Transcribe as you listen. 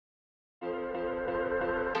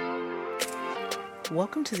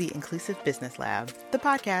Welcome to the Inclusive Business Lab, the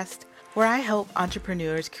podcast where I help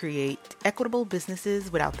entrepreneurs create equitable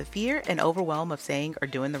businesses without the fear and overwhelm of saying or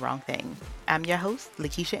doing the wrong thing. I'm your host,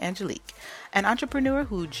 Lakeisha Angelique, an entrepreneur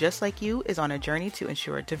who, just like you, is on a journey to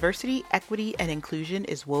ensure diversity, equity, and inclusion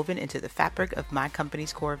is woven into the fabric of my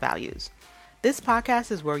company's core values. This podcast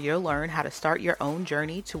is where you'll learn how to start your own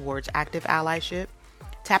journey towards active allyship,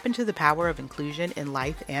 tap into the power of inclusion in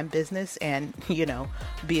life and business, and,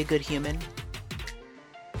 be a good human.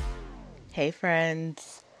 Hey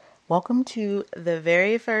friends, welcome to the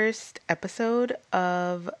very first episode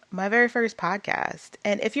of my very first podcast.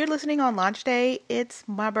 And if you're listening on launch day, it's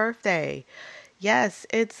my birthday. Yes,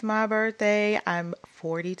 it's my birthday. I'm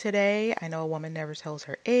 40 today. I know a woman never tells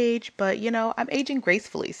her age, but I'm aging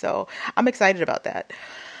gracefully, so I'm excited about that.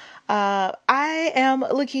 I am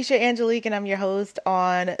Lakeisha Angelique, and I'm your host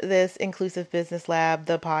on this Inclusive Business Lab,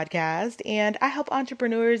 the podcast, and I help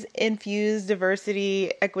entrepreneurs infuse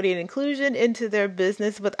diversity, equity, and inclusion into their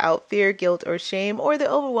business without fear, guilt, or shame, or the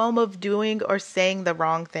overwhelm of doing or saying the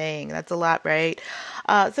wrong thing. That's a lot, right?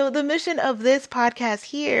 So the mission of this podcast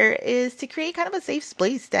here is to create kind of a safe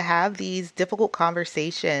space to have these difficult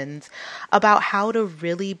conversations about how to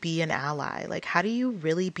really be an ally. Like, how do you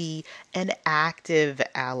really be an active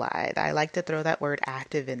ally? I like to throw that word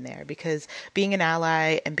active in there because being an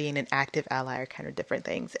ally and being an active ally are kind of different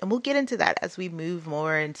things. And we'll get into that as we move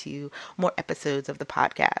more into more episodes of the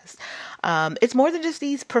podcast. It's more than just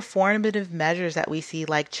these performative measures that we see,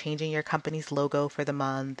 like changing your company's logo for the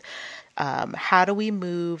month. How do we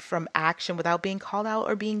move from action without being called out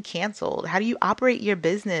or being canceled? How do you operate your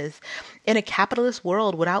business in a capitalist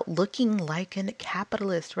world without looking like a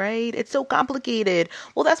capitalist, right? It's so complicated.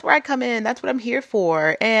 Well, that's where I come in. That's what I'm here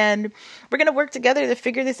for. And we're going to work together to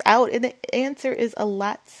figure this out. And the answer is a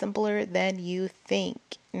lot simpler than you think.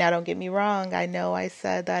 Now, don't get me wrong. I know I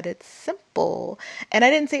said that it's simple, and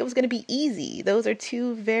I didn't say it was going to be easy. Those are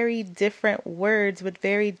two very different words with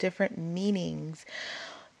very different meanings.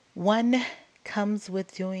 One comes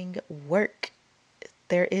with doing work.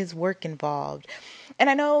 There is work involved. And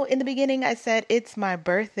I know in the beginning I said it's my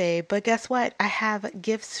birthday, but guess what? I have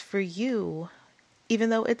gifts for you, even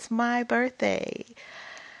though it's my birthday.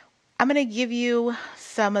 I'm going to give you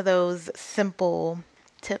some of those simple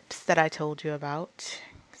tips that I told you about.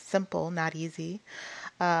 Simple, not easy.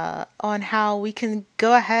 On how we can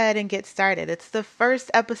go ahead and get started. It's the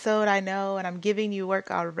first episode, I know, and I'm giving you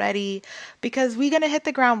work already because we're going to hit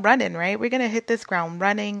the ground running, right? We're going to hit this ground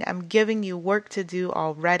running. I'm giving you work to do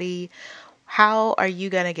already. How are you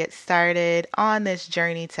going to get started on this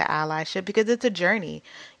journey to allyship? Because it's a journey,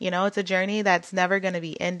 it's a journey that's never going to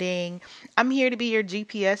be ending. I'm here to be your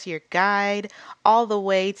GPS, your guide, all the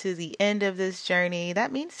way to the end of this journey.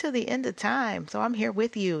 That means to the end of time. So I'm here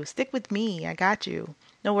with you. Stick with me. I got you.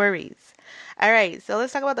 No worries. All right, so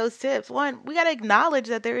let's talk about those tips. One, we got to acknowledge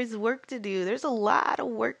that there is work to do. There's a lot of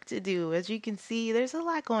work to do. As you can see, there's a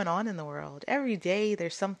lot going on in the world. Every day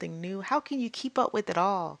there's something new. How can you keep up with it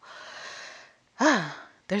all?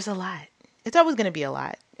 There's a lot. It's always going to be a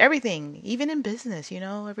lot. Everything, even in business,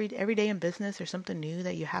 every day in business there's something new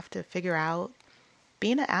that you have to figure out.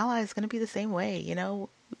 Being an ally is going to be the same way, You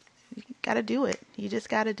got to do it. You just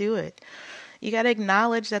got to do it. You got to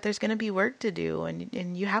acknowledge that there's going to be work to do,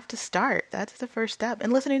 and you have to start. That's the first step.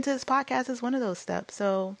 And listening to this podcast is one of those steps.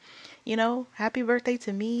 So, happy birthday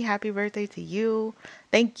to me. Happy birthday to you.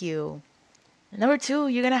 Thank you. Number two,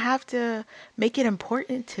 you're going to have to make it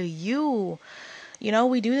important to you.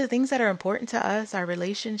 We do the things that are important to us, our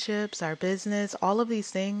relationships, our business, all of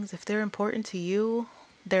these things. If they're important to you,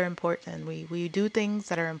 they're important. We do things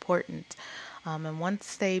that are important. And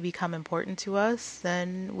once they become important to us,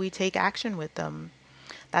 then we take action with them.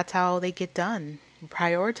 That's how they get done. We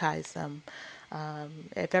prioritize them.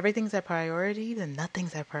 If everything's a priority, then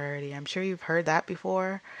nothing's a priority. I'm sure you've heard that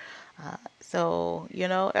before. So,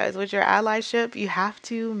 as with your allyship, you have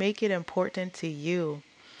to make it important to you.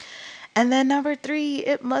 And then number three,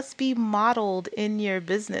 it must be modeled in your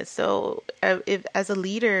business. So if as a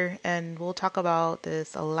leader, and we'll talk about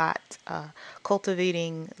this a lot,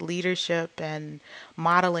 cultivating leadership and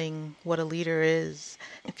modeling what a leader is.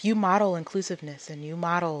 If you model inclusiveness and you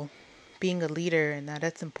model being a leader and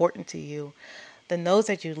that's important to you, then those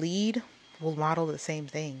that you lead will model the same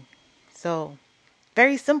thing. So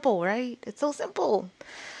very simple, right? It's so simple.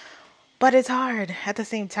 But it's hard at the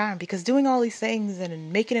same time because doing all these things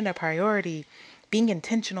and making it a priority, being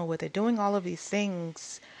intentional with it, doing all of these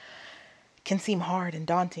things can seem hard and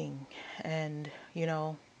daunting and,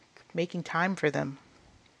 making time for them.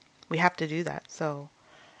 We have to do that. So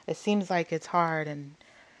it seems like it's hard and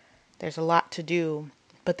there's a lot to do.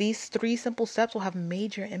 But these three simple steps will have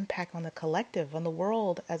major impact on the collective, on the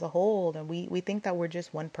world as a whole. And we think that we're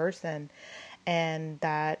just one person and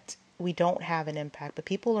that we don't have an impact. But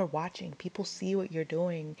people are watching, people see what you're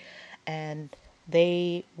doing, and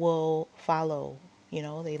they will follow. You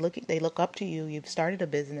know, they look up to you. You've started a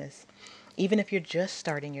business. Even if you're just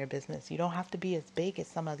starting your business, you don't have to be as big as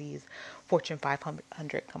some of these Fortune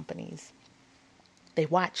 500 companies. They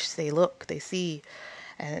watch, they look, they see,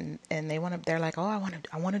 and they want to. They're like, oh,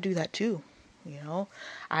 I want to do that too. You know,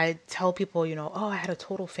 I tell people, you know, oh, I had a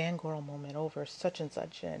total fangirl moment over such and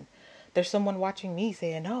such, and there's someone watching me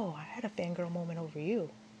saying, oh, I had a fangirl moment over you,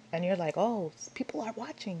 and you're like, oh, people are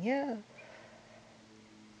watching, yeah.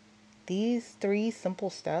 These three simple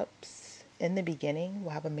steps in the beginning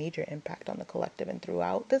will have a major impact on the collective, and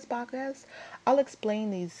throughout this podcast, I'll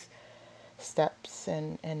explain these steps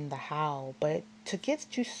and the how. But to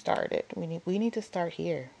get you started, we need to start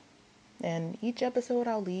here. And each episode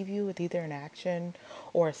I'll leave you with either an action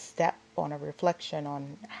or a step on a reflection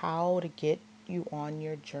on how to get you on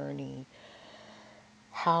your journey,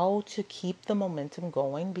 how to keep the momentum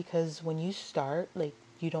going, because when you start, like,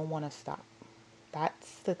 you don't want to stop.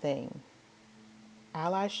 That's the thing.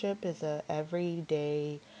 Allyship is a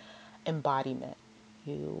everyday embodiment.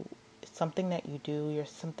 It's something that you do.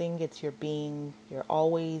 It's your being. You're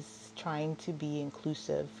always trying to be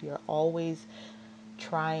inclusive. You're always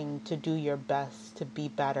trying to do your best to be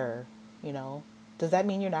better, you know. Does that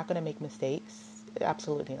mean you're not going to make mistakes?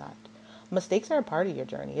 Absolutely not. Mistakes are a part of your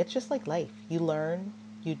journey. It's just like life. You learn,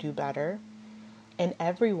 you do better, and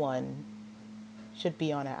everyone should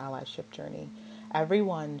be on an allyship journey.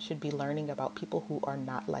 Everyone should be learning about people who are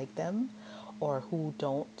not like them or who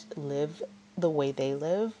don't live the way they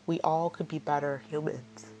live. We all could be better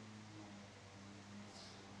humans.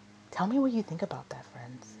 Tell me what you think about that,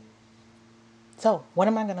 friends. So, what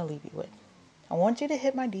am I going to leave you with? I want you to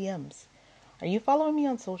hit my DMs. Are you following me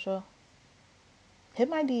on social? Hit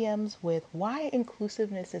my DMs with why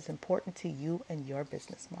inclusiveness is important to you and your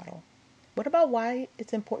business model. What about why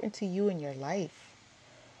it's important to you in your life?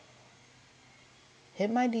 Hit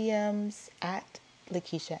my DMs at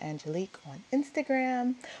Lakeisha Angelique on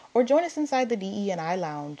Instagram, or join us inside the DE&I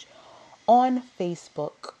Lounge on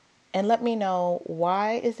Facebook, and let me know,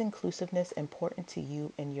 why is inclusiveness important to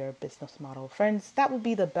you in your business model? Friends, that would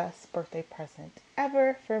be the best birthday present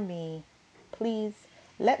ever for me. Please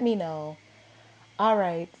let me know. All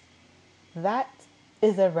right, that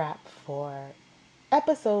is a wrap for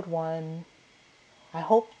episode 1. I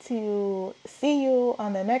hope to see you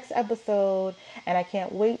on the next episode, and I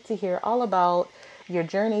can't wait to hear all about your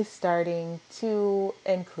journey starting to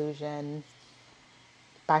inclusion.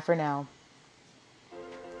 Bye for now.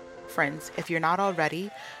 Friends, if you're not already,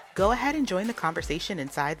 go ahead and join the conversation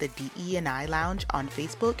inside the DE&I Lounge on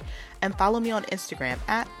Facebook, and follow me on Instagram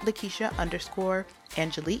at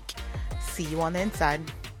Lakeisha_Angelique. See you on the inside.